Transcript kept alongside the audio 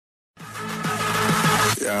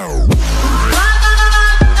video!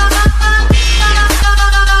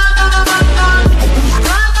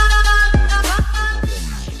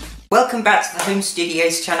 Welcome back to the Home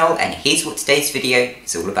Studios channel, and here's what today's video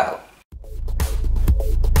is all about.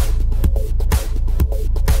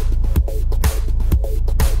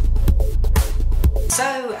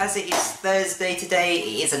 So, as it is Thursday today,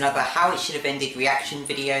 it is another How It Should Have Ended reaction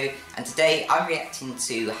video, and today I'm reacting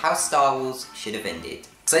to How Star Wars Should Have Ended.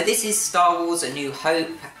 So this is Star Wars A New Hope,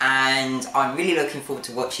 and I'm really looking forward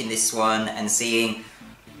to watching this one and seeing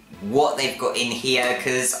what they've got in here,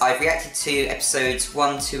 because I've reacted to episodes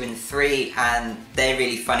 1, 2 and 3 and they're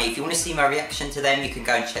really funny. If you want to see my reaction to them, you can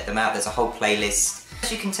go and check them out. There's a whole playlist.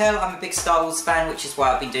 As you can tell, I'm a big Star Wars fan, which is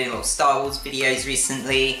why I've been doing a lot of Star Wars videos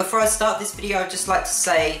recently. Before I start this video, I'd just like to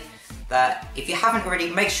say that if you haven't already,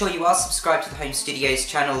 make sure you are subscribed to the Home Studios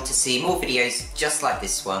channel to see more videos just like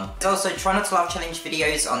this one. Also, Try Not to Laugh Challenge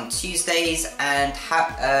videos on Tuesdays and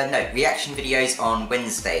reaction videos on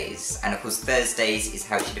Wednesdays. And of course Thursdays is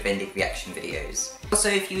How It Should Have Ended reaction videos. Also,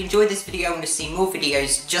 if you enjoyed this video and want to see more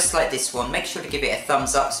videos just like this one, make sure to give it a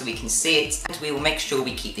thumbs up so we can see it, and we will make sure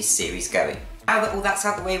we keep this series going. Now that all that's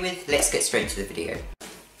out the way with, let's get straight into the video.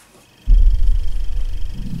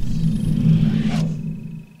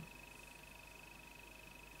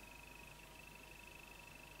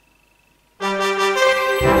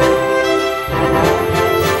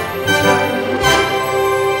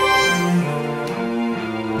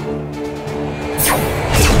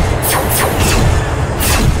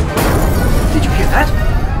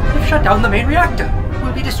 Shut down the main reactor.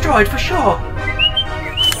 We'll be destroyed for sure.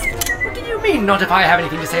 What do you mean, not if I have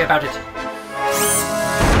anything to say about it?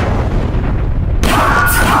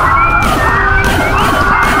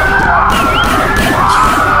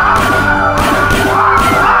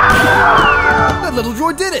 That little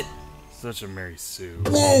droid did it! Such a Mary Sue.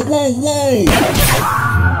 Whoa, whoa, whoa!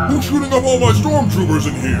 Who's shooting up all my stormtroopers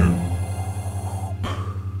in here?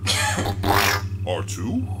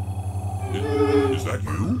 R2? Is that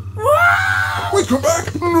you? Wait, come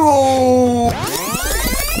back! No!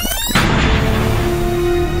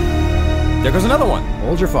 There goes another one.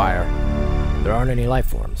 Hold your fire. There aren't any life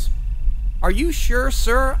forms. Are you sure,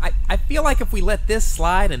 sir? I feel like if we let this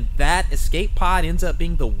slide and that escape pod ends up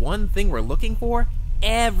being the one thing we're looking for,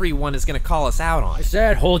 everyone is going to call us out on I it.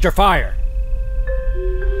 said hold your fire.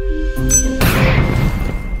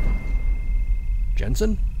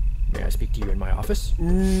 Jensen? May I speak to you in my office? He's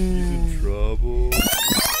in trouble.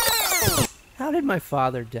 How did my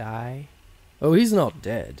father die? Oh, he's not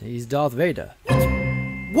dead. He's Darth Vader.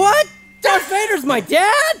 What? Darth Vader's my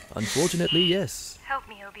dad? Unfortunately, yes. Help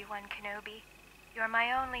me, Obi-Wan Kenobi. You're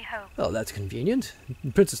my only hope. Oh, that's convenient.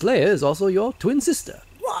 Princess Leia is also your twin sister.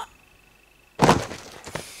 What?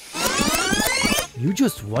 You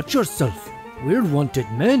just watch yourself. We're wanted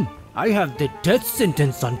men. I have the death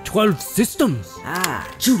sentence on 12 systems. Ah,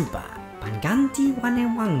 Churba, Panganti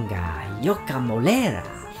Wanewanga, Yoka Molera.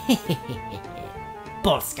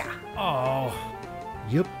 Polska. Oh.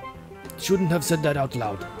 Yep. Shouldn't have said that out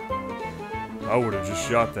loud. I would have just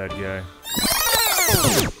shot that guy.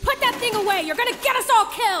 Put that thing away! You're gonna get us all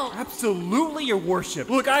killed! Absolutely, your worship.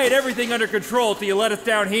 Look, I had everything under control till you let us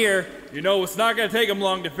down here. You know, it's not gonna take them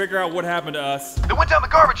long to figure out what happened to us. They went down the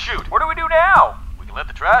garbage chute. What do we do now? We can let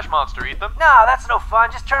the trash monster eat them. No, that's no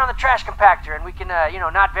fun. Just turn on the trash compactor and we can,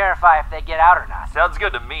 not verify if they get out or not. Sounds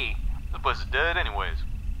good to me. The place is dead anyways.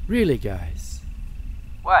 Really, guys?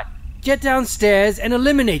 What? Get downstairs and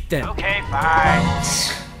eliminate them. Okay, fine.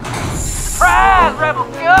 Surprise, Rebel!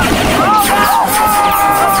 Go!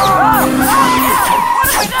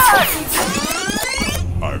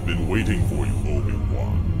 I've been waiting for you,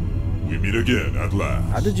 Obi-Wan. We meet again at last.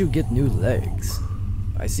 How did you get new legs?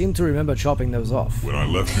 I seem to remember chopping those off. When I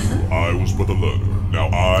left you, I was but a learner. Now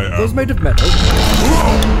I am... Those made of metal?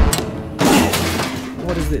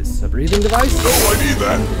 What is this? A breathing device? No, I need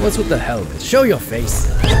that! What's with the helmet? Show your face!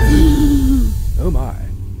 Oh my.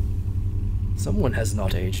 Someone has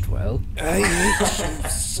not aged well. I hate you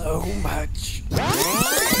so much.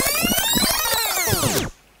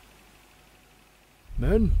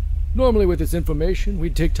 Men, normally with this information,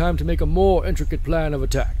 we'd take time to make a more intricate plan of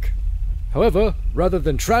attack. However, rather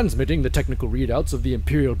than transmitting the technical readouts of the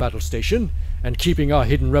Imperial battle station and keeping our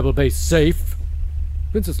hidden rebel base safe,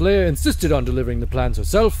 Princess Leia insisted on delivering the plans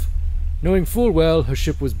herself, knowing full well her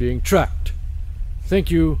ship was being tracked.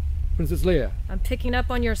 Thank you, Princess Leia. I'm picking up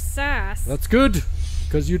on your sass. That's good,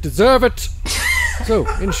 because you deserve it. So,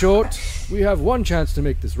 in short, we have one chance to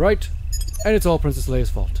make this right, and it's all Princess Leia's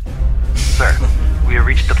fault. Sir, we have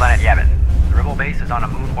reached the planet Yavin. The rebel base is on a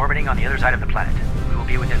moon orbiting on the other side of the planet. We will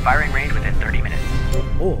be within firing range within 30 minutes.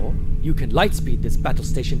 Or you can lightspeed this battle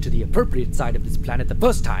station to the appropriate side of this planet the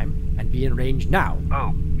first time and be in range now.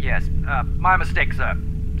 Oh, yes. My mistake, sir.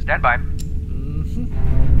 Stand by.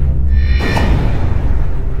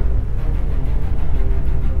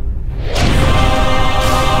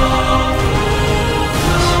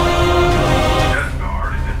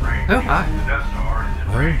 Oh, hi.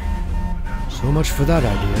 Well, so much for that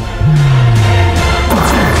idea.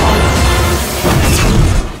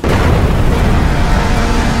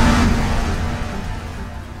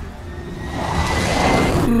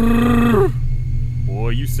 Boy,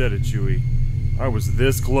 you said it, Chewie. I was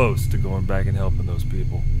this close to going back and helping those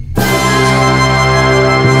people.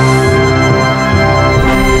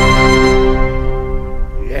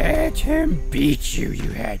 Let him beat you,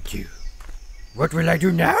 you had to. What will I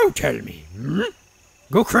do now, tell me?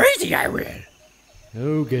 Go crazy, I will.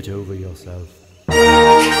 Oh, get over yourself.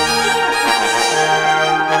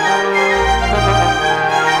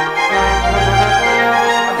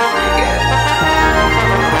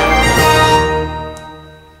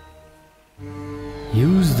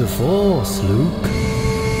 Use the Force, Luke.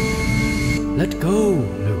 Let go,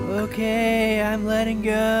 Luke. Okay, I'm letting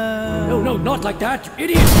go. No, no, not like that, you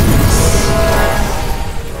idiot!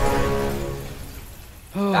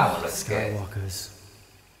 That one looks good. Skywalkers.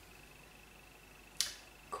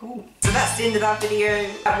 Cool. So that's the end of that video.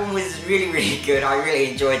 That one was really good. I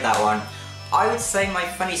really enjoyed that one. I would say my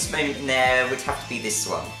funniest moment in there would have to be this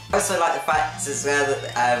one. I also like the fact as well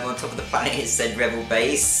that on top of the planet it said Rebel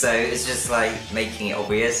Base, so it's just like making it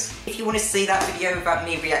obvious. If you want to see that video about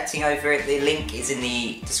me reacting over it, the link is in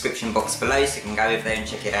the description box below, so you can go over there and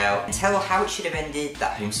check it out and tell how it should have ended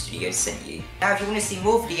that Home Studio sent you. Now if you want to see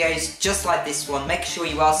more videos just like this one, make sure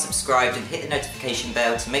you are subscribed and hit the notification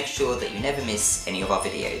bell to make sure that you never miss any of our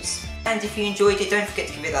videos. And if you enjoyed it, don't forget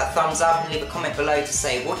to give it that thumbs up and leave a comment below to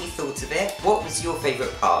say what you thought of it. What was your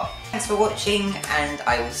favourite part? Thanks for watching, and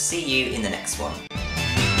I will see you in the next one.